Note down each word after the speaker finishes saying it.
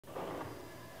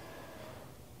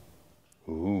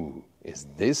Is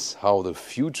this how the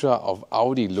future of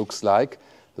Audi looks like?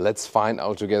 Let's find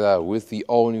out together with the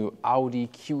all-new Audi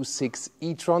Q6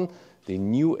 e-tron, the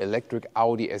new electric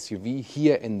Audi SUV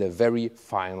here in the very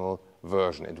final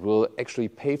version. It will actually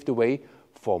pave the way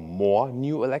for more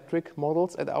new electric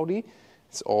models at Audi.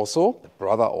 It's also the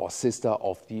brother or sister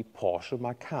of the Porsche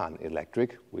Macan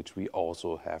Electric, which we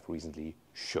also have recently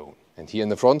shown. And here in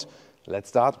the front, let's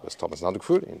start with Thomas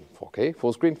Nauticruel in 4K,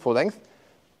 full screen, full length.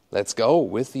 Let's go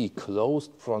with the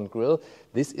closed front grille.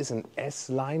 This is an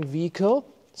S-line vehicle,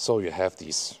 so you have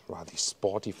these rather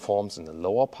sporty forms in the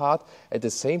lower part. At the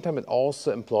same time, it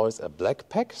also employs a black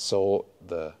pack, so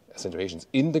the accentuations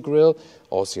in the grille,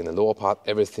 also in the lower part,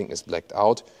 everything is blacked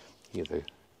out. Here the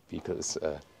vehicle is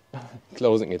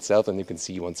closing itself, and you can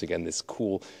see once again this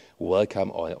cool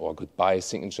welcome or goodbye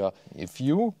signature. If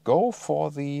you go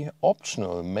for the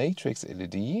optional matrix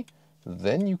LED,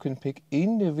 then you can pick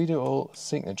individual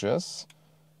signatures,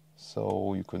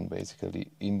 so you can basically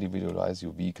individualize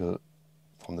your vehicle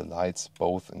from the lights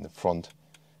both in the front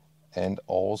and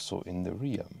also in the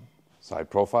rear.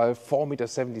 Side profile,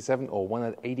 4.77 meters or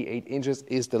 188 inches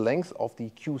is the length of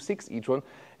the Q6 e-tron,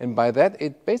 and by that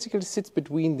it basically sits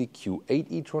between the Q8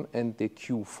 e-tron and the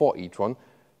Q4 e-tron.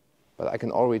 But I can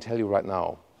already tell you right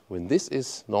now, when this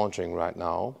is launching right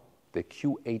now, the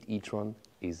Q8 e-tron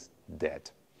is dead.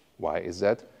 Why is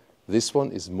that? This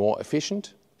one is more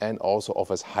efficient and also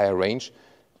offers higher range.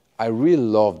 I really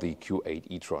love the Q8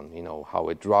 e-tron, you know, how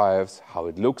it drives, how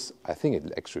it looks. I think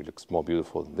it actually looks more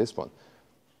beautiful than this one.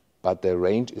 But the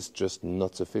range is just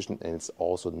not sufficient, and it's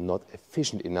also not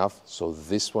efficient enough. So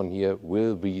this one here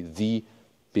will be the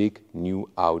big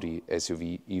new Audi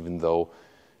SUV, even though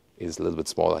it is a little bit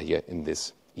smaller here in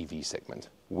this EV segment.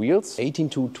 Wheels, 18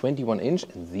 to 21 inch,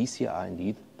 and these here are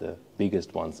indeed the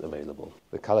biggest ones available.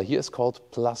 The color here is called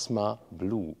Plasma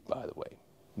Blue, by the way.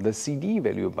 The CD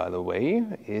value, by the way,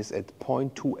 is at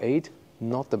 0.28,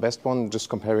 not the best one. Just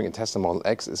comparing a Tesla Model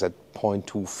X is at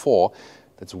 0.24.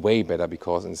 That's way better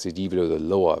because in CD value the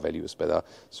lower value is better.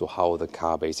 So how the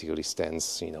car basically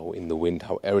stands, you know, in the wind,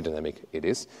 how aerodynamic it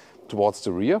is. Towards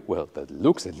the rear, well, that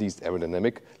looks at least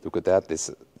aerodynamic. Look at that, this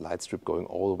light strip going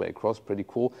all the way across, pretty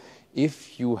cool.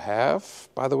 If you have,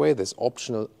 by the way, this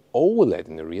optional OLED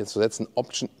in the rear, so that's an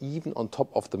option even on top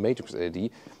of the matrix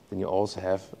LED, then you also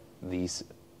have these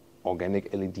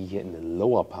organic LED here in the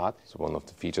lower part. So one of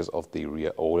the features of the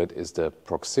rear OLED is the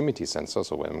proximity sensor.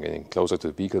 So when I'm getting closer to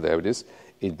the vehicle, there it is.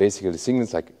 It basically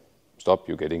signals like, stop,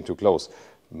 you're getting too close.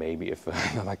 Maybe if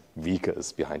another vehicle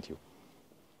is behind you.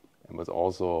 And what's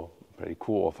also a pretty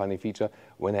cool or funny feature,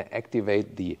 when I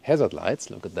activate the hazard lights,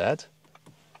 look at that,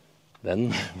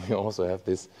 then we also have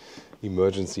this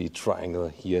emergency triangle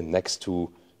here next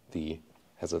to the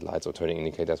hazard lights or turning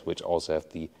indicators, which also have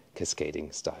the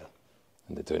cascading style.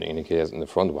 And the turning indicators in the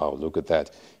front, wow, look at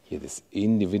that. Here, this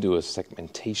individual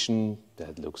segmentation,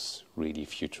 that looks really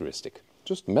futuristic.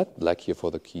 Just matte black here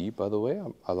for the key, by the way,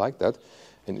 I like that.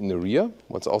 And in the rear,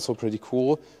 what's also pretty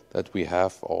cool, that we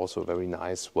have also a very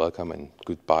nice welcome and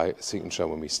goodbye signature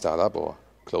when we start up or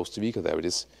close the vehicle. There it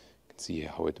is. You can see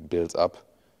how it builds up.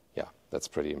 Yeah, that's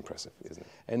pretty impressive, isn't it?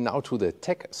 And now to the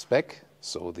tech spec.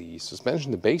 So the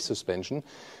suspension, the base suspension,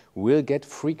 will get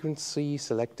frequency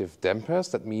selective dampers.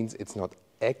 That means it's not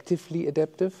actively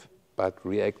adaptive, but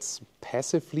reacts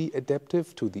passively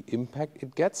adaptive to the impact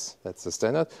it gets. That's the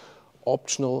standard.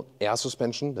 Optional air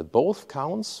suspension that both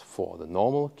counts for the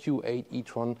normal Q8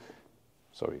 e-tron,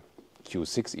 sorry,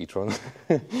 Q6 e-tron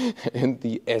and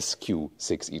the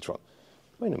SQ6 e-tron.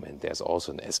 Wait a minute, there's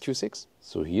also an SQ6.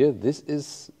 So here, this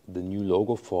is the new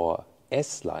logo for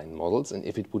S-line models, and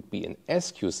if it would be an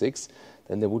SQ6,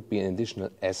 then there would be an additional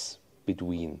S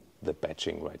between the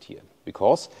badging right here,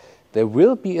 because there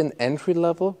will be an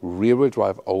entry-level rear-wheel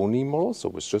drive only model, so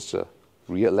with just a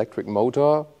rear electric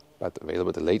motor, but available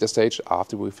at a later stage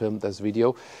after we filmed this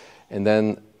video. And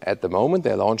then at the moment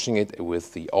they're launching it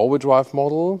with the all-wheel drive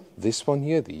model, this one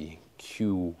here, the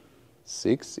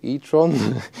Q6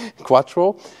 e-tron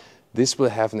Quattro. This will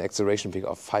have an acceleration peak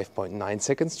of 5.9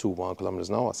 seconds to 1 kilometers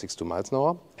an hour, 62 miles an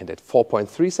hour. And at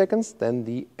 4.3 seconds, then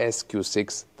the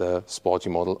SQ6, the sporty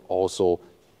model, also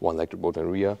one electric motor in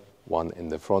the rear, one in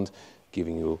the front,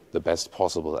 giving you the best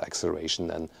possible acceleration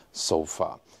than so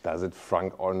far. Does it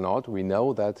frunk or not? We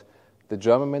know that the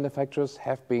German manufacturers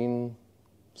have been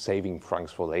saving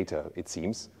frunks for later, it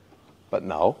seems. But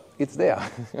now it's there.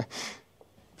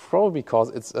 Probably because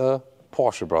it's a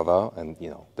Porsche brother, and you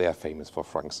know they are famous for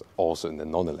frunks also in the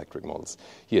non-electric models.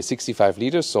 Here 65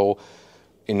 liters, so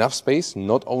enough space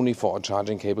not only for a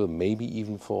charging cable, maybe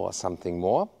even for something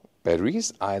more.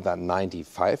 Batteries either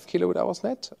 95 kilowatt hours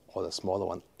net or the smaller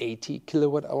one 80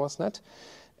 kilowatt hours net.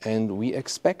 and we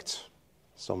expect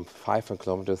some 500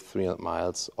 kilometers, 300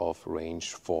 miles of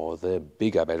range for the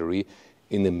bigger battery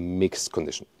in a mixed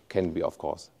condition. Can be, of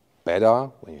course, better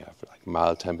when you have like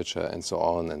mild temperature and so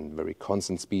on and very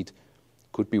constant speed.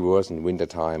 Could be worse in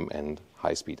wintertime and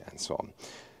high speed and so on.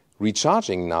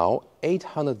 Recharging now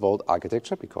 800 volt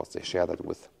architecture because they share that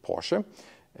with Porsche.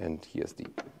 And here's the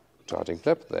charging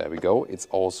flap. There we go. It's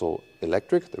also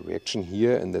electric. The reaction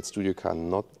here in that studio car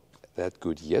not that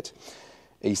good yet.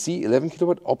 AC 11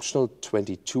 kilowatt, optional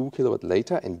 22 kilowatt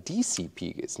later, and DC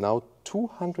peak is now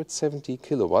 270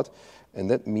 kilowatt, and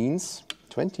that means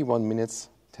 21 minutes,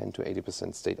 10 to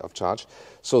 80% state of charge.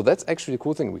 So that's actually a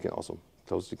cool thing. We can also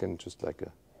close it again, just like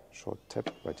a short tap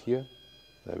right here.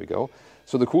 There we go.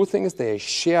 So the cool thing is they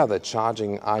share the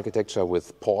charging architecture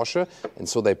with Porsche, and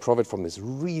so they profit from this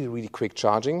really, really quick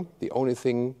charging. The only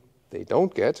thing they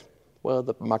don't get, well,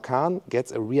 the Macan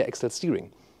gets a rear axle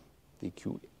steering. The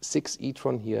Q6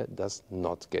 e-tron here does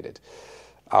not get it.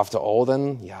 After all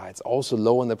then, yeah, it's also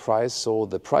low in the price, so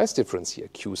the price difference here,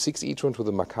 Q6 e-tron to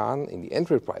the Macan in the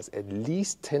entry price, at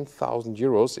least 10,000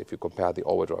 euros if you compare the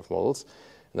all-wheel drive models.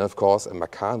 And of course, a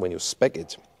Macan, when you spec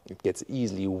it, it gets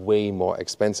easily way more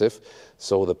expensive,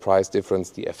 so the price difference,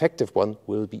 the effective one,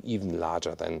 will be even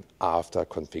larger than after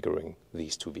configuring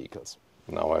these two vehicles.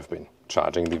 Now I've been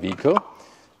charging the vehicle,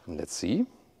 and let's see,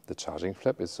 the charging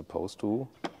flap is supposed to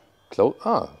close.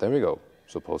 Ah, there we go.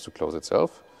 Supposed to close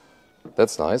itself.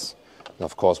 That's nice. And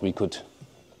of course, we could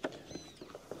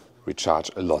recharge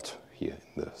a lot here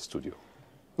in the studio.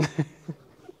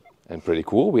 And pretty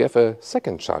cool, we have a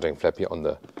second charging flap here on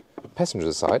the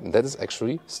passenger side, and that is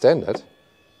actually standard.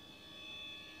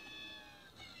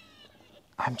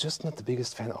 I'm just not the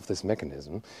biggest fan of this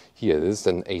mechanism. Here, this is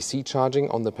an AC charging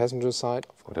on the passenger side.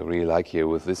 What I really like here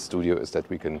with this studio is that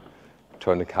we can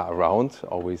turn the car around,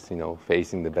 always,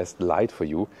 facing the best light for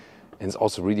you. And it's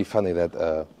also really funny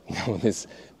that, this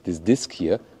disc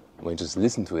here, when you just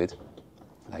listen to it,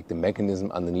 like the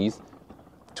mechanism underneath,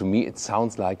 to me it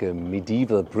sounds like a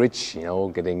medieval bridge,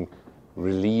 getting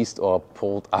released or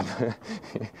pulled up.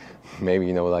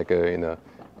 Maybe, like in a,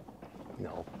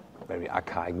 very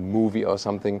archaic movie or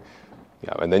something.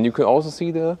 Yeah, and then you can also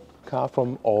see the car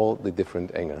from all the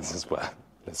different angles as well.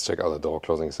 Let's check out the door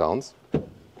closing sounds.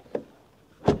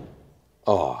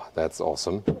 Oh, that's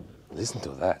awesome. Listen to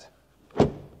that.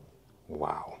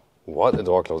 Wow, what a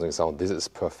door closing sound. This is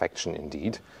perfection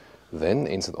indeed. Then,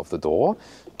 inside of the door,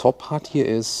 top part here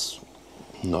is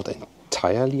not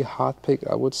entirely hard pick,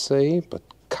 I would say, but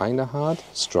kind of hard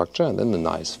structure. And then the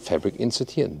nice fabric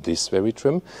insert here, this very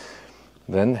trim.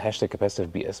 Then hashtag capacitive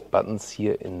BS buttons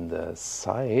here in the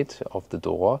side of the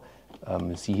door.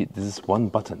 You see, this is one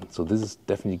button. So this is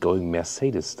definitely going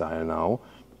Mercedes style now.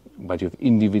 But you have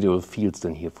individual fields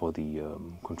then here for the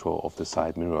control of the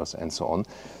side mirrors and so on.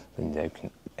 Then you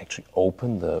can actually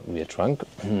open the rear trunk.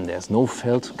 There's no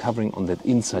felt covering on that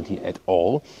inside here at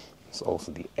all. There's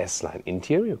also the S-line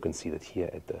interior. You can see that here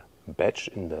at the badge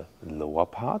in the lower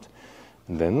part.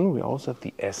 And then we also have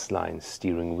the S-line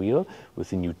steering wheel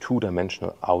with the new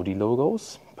two-dimensional Audi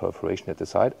logos. Perforation at the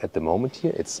side. At the moment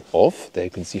here it's off. There you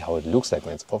can see how it looks like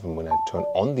when it's off, and when I turn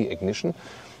on the ignition,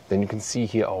 then you can see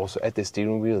here also at the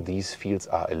steering wheel, these fields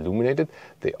are illuminated.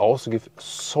 They also give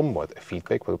somewhat a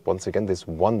feedback, but once again, this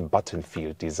one button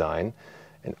field design.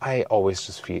 And I always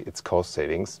just feel it's cost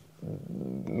savings.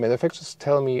 Manufacturers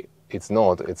tell me it's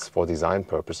not, it's for design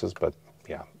purposes, but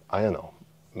yeah, I don't know.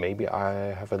 Maybe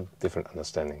I have a different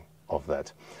understanding of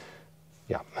that.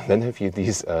 Yeah, and then have you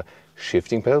these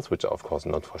shifting pedals, which are of course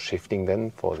not for shifting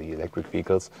then for the electric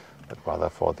vehicles, but rather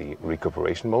for the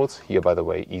recuperation modes. Here, by the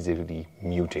way, easily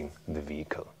muting the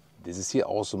vehicle. This is here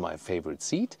also my favorite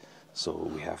seat. So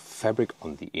we have fabric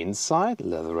on the inside,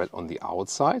 leatherette on the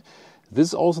outside. This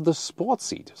is also the sport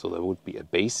seat. So there would be a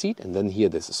base seat, and then here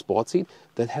there's a sport seat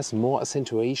that has more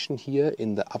accentuation here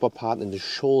in the upper part, in the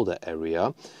shoulder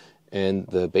area. And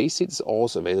the base seat is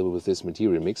also available with this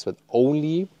material mix, but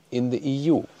only in the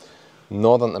EU.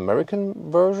 Northern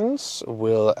American versions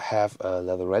will have a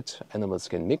leatherette animal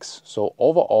skin mix. So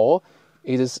overall,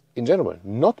 it is in general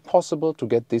not possible to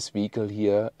get this vehicle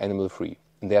here animal free.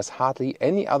 And there's hardly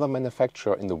any other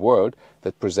manufacturer in the world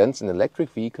that presents an electric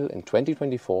vehicle in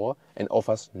 2024 and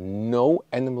offers no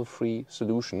animal free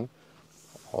solution.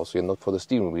 Also not for the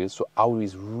steering wheel. So Audi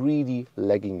is really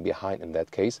lagging behind in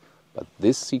that case. But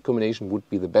this seat combination would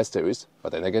be the best there is.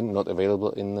 But then again, not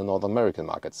available in the North American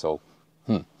market. So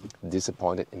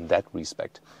disappointed in that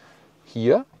respect.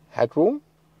 Here, headroom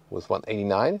with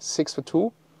 189, 6 for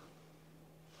 2.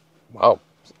 Wow,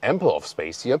 ample of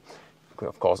space here. You can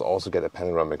of course also get a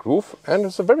panoramic roof, and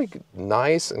it's a very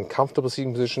nice and comfortable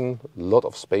seating position, a lot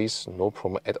of space, no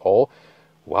problem at all.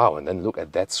 Wow, and then look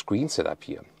at that screen setup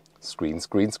here. Screens.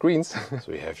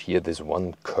 So you have here this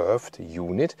one curved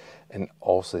unit, and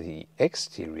also the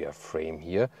exterior frame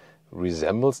here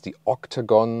resembles the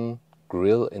octagon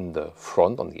grille in the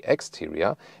front on the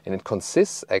exterior, and it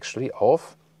consists actually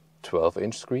of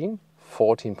 12-inch screen,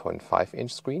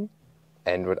 14.5-inch screen,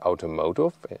 Android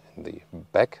Automotive in the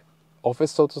back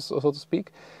office, so to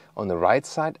speak. On the right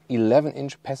side,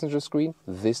 11-inch passenger screen.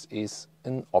 This is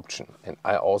an option, and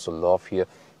I also love here.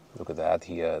 Look at that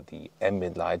here, the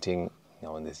ambient lighting, you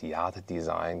know, in this yard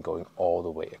design going all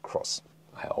the way across.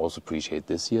 I also appreciate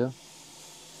this here.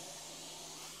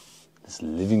 This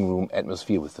living room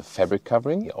atmosphere with the fabric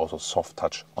covering. Here also soft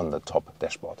touch on the top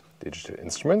dashboard. Digital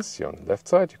instruments here on the left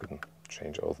side. You can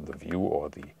change also the view or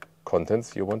the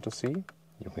contents you want to see.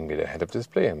 You can get a head-up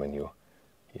display, and when you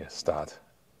here start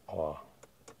or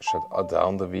shut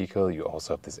down the vehicle, you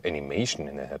also have this animation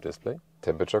in the head display.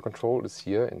 Temperature control is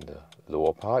here in the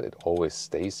lower part. It always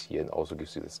stays here and also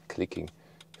gives you this clicking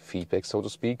feedback, so to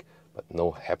speak, but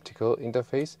no haptical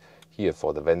interface. Here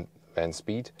for the van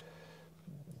speed,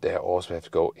 they also have to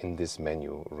go in this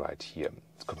menu right here.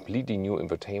 It's a completely new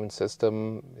infotainment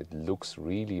system. It looks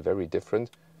really very different.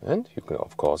 And you can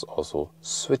of course also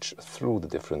switch through the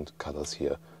different colors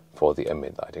here for the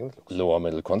ambient lighting. Lower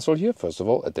middle console here, first of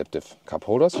all, adaptive cup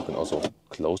holders. You can also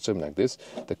close them like this.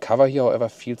 The cover here, however,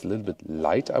 feels a little bit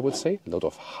light, I would say. A lot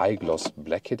of high gloss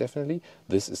black here, definitely.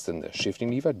 This is then the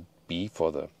shifting lever, B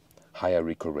for the higher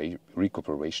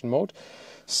recuperation mode.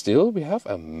 Still, we have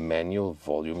a manual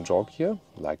volume jog here.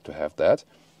 Like to have that.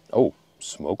 Oh,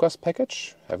 smoker's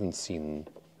package. Haven't seen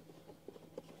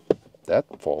that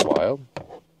for a while.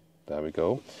 There we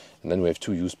go. And then we have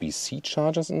two USB-C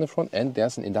chargers in the front, and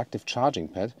there's an inductive charging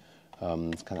pad.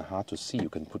 It's kind of hard to see. You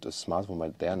can put a smartphone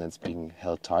right there and it's being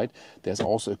held tight. There's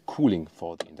also a cooling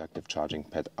for the inductive charging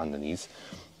pad underneath.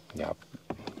 Yeah,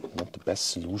 not the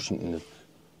best solution in the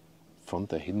front,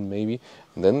 they're hidden maybe.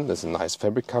 And then there's a nice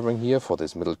fabric covering here for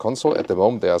this middle console. At the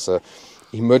moment there's a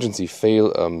emergency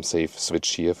fail-safe switch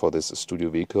here for this studio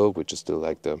vehicle, which is still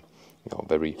like the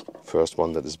very first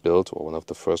one that is built, or one of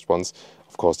the first ones.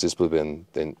 Of course, this will be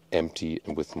then empty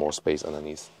and with more space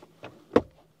underneath.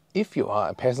 If you are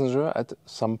a passenger at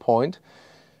some point,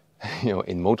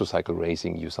 in motorcycle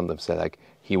racing, you sometimes say like,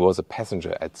 he was a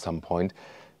passenger at some point.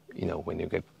 When you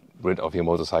get rid of your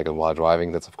motorcycle while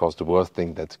driving, that's of course the worst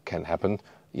thing that can happen.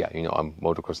 Yeah, I'm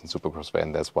motocross and supercross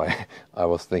fan, that's why I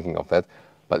was thinking of that.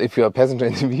 But if you're a passenger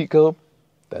in the vehicle,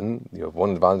 then you have one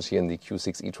advantage here in the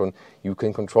Q6 e-tron. You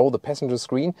can control the passenger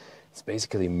screen. It's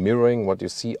basically mirroring what you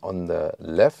see on the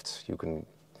left. You can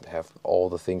have all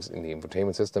the things in the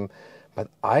infotainment system. But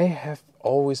I have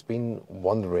always been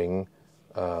wondering,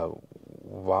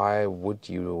 why would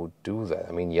you do that?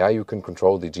 I mean, yeah, you can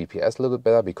control the GPS a little bit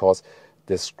better because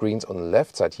the screens on the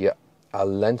left side here are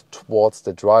lent towards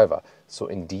the driver. So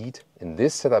indeed, in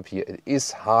this setup here, it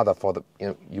is harder for the,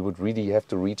 you would really have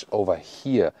to reach over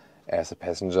here as a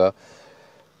passenger.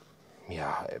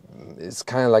 Yeah, it's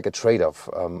kind of like a trade-off.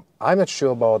 I'm not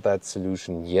sure about that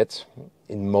solution yet.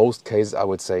 In most cases, I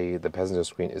would say the passenger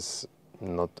screen is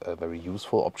not a very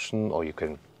useful option, or you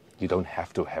don't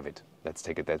have to have it. Let's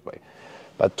take it that way.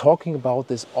 But talking about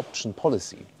this option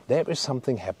policy, there is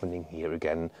something happening here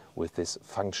again with this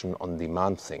function on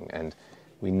demand thing. And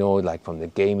we know, like from the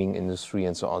gaming industry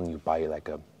and so on, you buy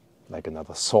like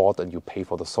another sword and you pay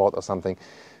for the sword or something.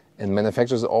 And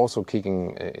manufacturers are also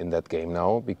kicking in that game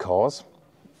now because,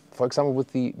 for example,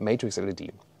 with the Matrix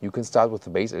LED, you can start with the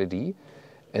base LED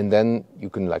and then you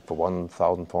can, like for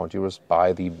 1,400 euros,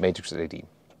 buy the Matrix LED.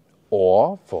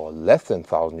 Or for less than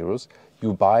 1,000 euros,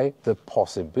 you buy the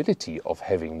possibility of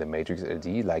having the Matrix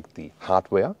LED, like the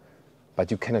hardware,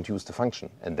 but you cannot use the function.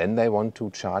 And then they want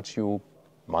to charge you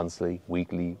monthly,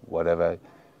 weekly, whatever,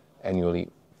 annually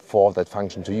for that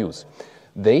function to use.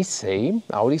 They say,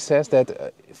 Audi says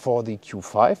that for the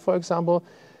Q5, for example,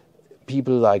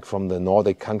 people like from the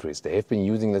Nordic countries, they have been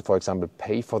using that, for example,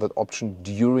 pay for that option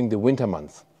during the winter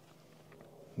months.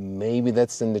 Maybe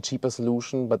that's then the cheaper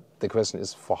solution, but the question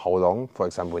is for how long? For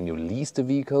example, when you lease the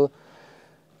vehicle,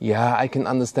 yeah, I can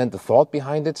understand the thought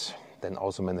behind it. Then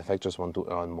also manufacturers want to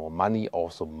earn more money,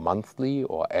 also monthly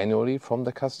or annually from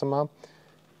the customer.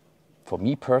 For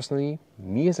me personally,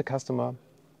 me as a customer,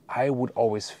 I would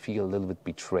always feel a little bit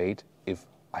betrayed if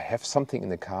I have something in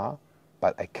the car,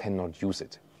 but I cannot use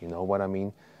it. You know what I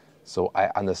mean? So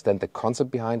I understand the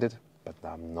concept behind it, but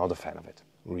I'm not a fan of it.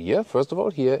 Rear, first of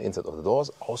all, here inside of the doors,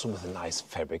 also with a nice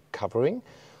fabric covering.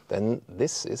 Then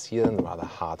this is here a rather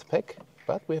hard pack,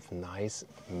 but we have nice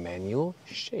manual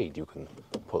shade you can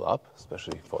pull up,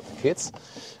 especially for the kids.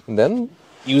 And then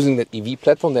using that EV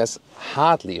platform, there's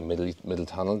hardly a middle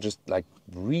tunnel, just like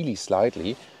really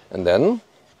slightly. And then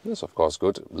this is of course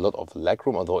good, a lot of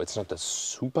legroom, although it's not the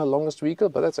super longest vehicle,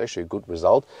 but that's actually a good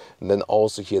result. And then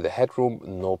also here the headroom,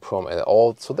 no problem at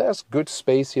all. So there's good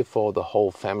space here for the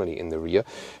whole family in the rear.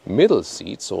 Middle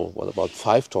seat, so what about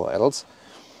 5 tall adults?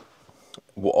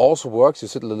 Also works, you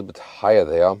sit a little bit higher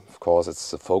there. Of course,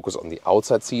 it's a focus on the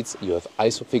outside seats. You have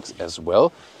ISOFIX as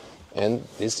well. And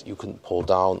this you can pull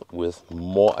down with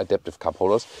more adaptive cup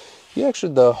holders. Here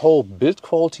actually the whole build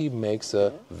quality makes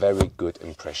a very good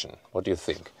impression. What do you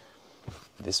think?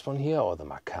 This one here or the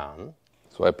Macan?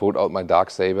 So I pulled out my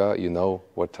Darksaber, you know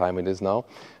what time it is now.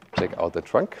 Check out the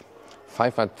trunk.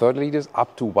 530 liters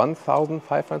up to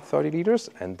 1,530 liters,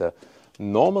 and the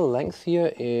normal length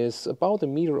here is about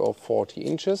 1 meter or 40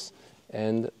 inches,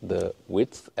 and the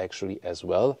width actually as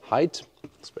well. Height,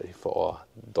 especially for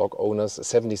dog owners,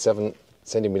 77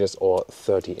 centimeters or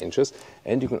 30 inches.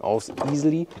 And you can also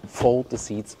easily fold the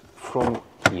seats from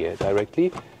here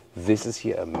directly. This is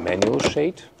here a manual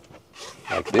shade,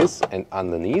 like this, and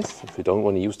underneath, if you don't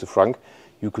want to use the Frunk,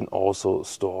 you can also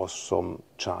store some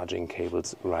charging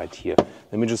cables right here.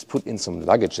 Let me just put in some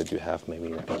luggage that you have maybe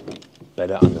like a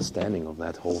better understanding of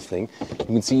that whole thing. You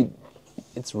can see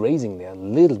it's raising there a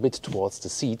little bit towards the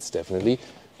seats, definitely.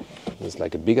 There's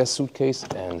like a bigger suitcase,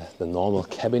 and the normal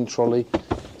cabin trolley,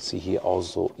 see here,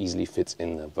 also easily fits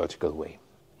in a vertical way.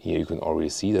 Here you can already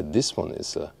see that this one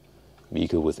is a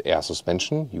vehicle with air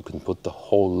suspension. You can put the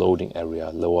whole loading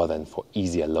area lower than for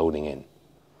easier loading in.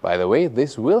 By the way,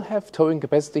 this will have towing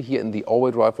capacity here in the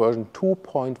all-wheel drive version,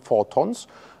 2.4 tons.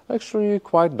 Actually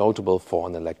quite notable for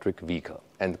an electric vehicle.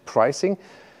 And pricing,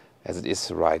 as it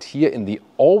is right here in the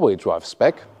all-wheel drive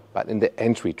spec, but in the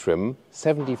entry trim,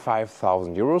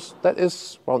 75,000 euros. That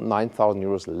is around 9,000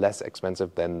 euros less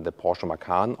expensive than the Porsche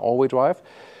Macan all-wheel drive.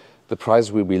 The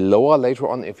price will be lower later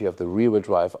on if you have the rear-wheel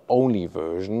drive only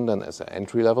version than as an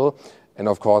entry level. And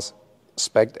of course,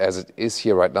 spec as it is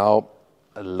here right now,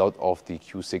 a lot of the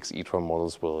Q6 e-tron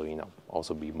models will,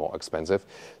 also be more expensive.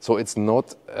 So it's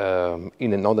not an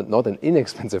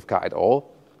inexpensive car at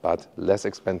all, but less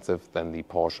expensive than the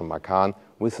Porsche Macan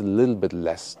with a little bit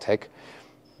less tech.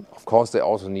 Of course, they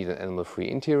also need an animal-free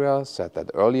interior, said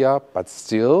that earlier, but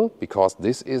still, because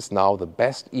this is now the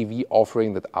best EV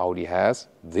offering that Audi has,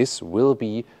 this will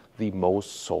be the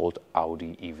most sold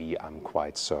Audi EV. I'm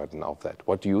quite certain of that.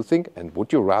 What do you think? And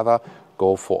would you rather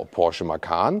go for a Porsche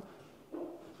Macan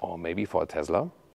or maybe for a Tesla?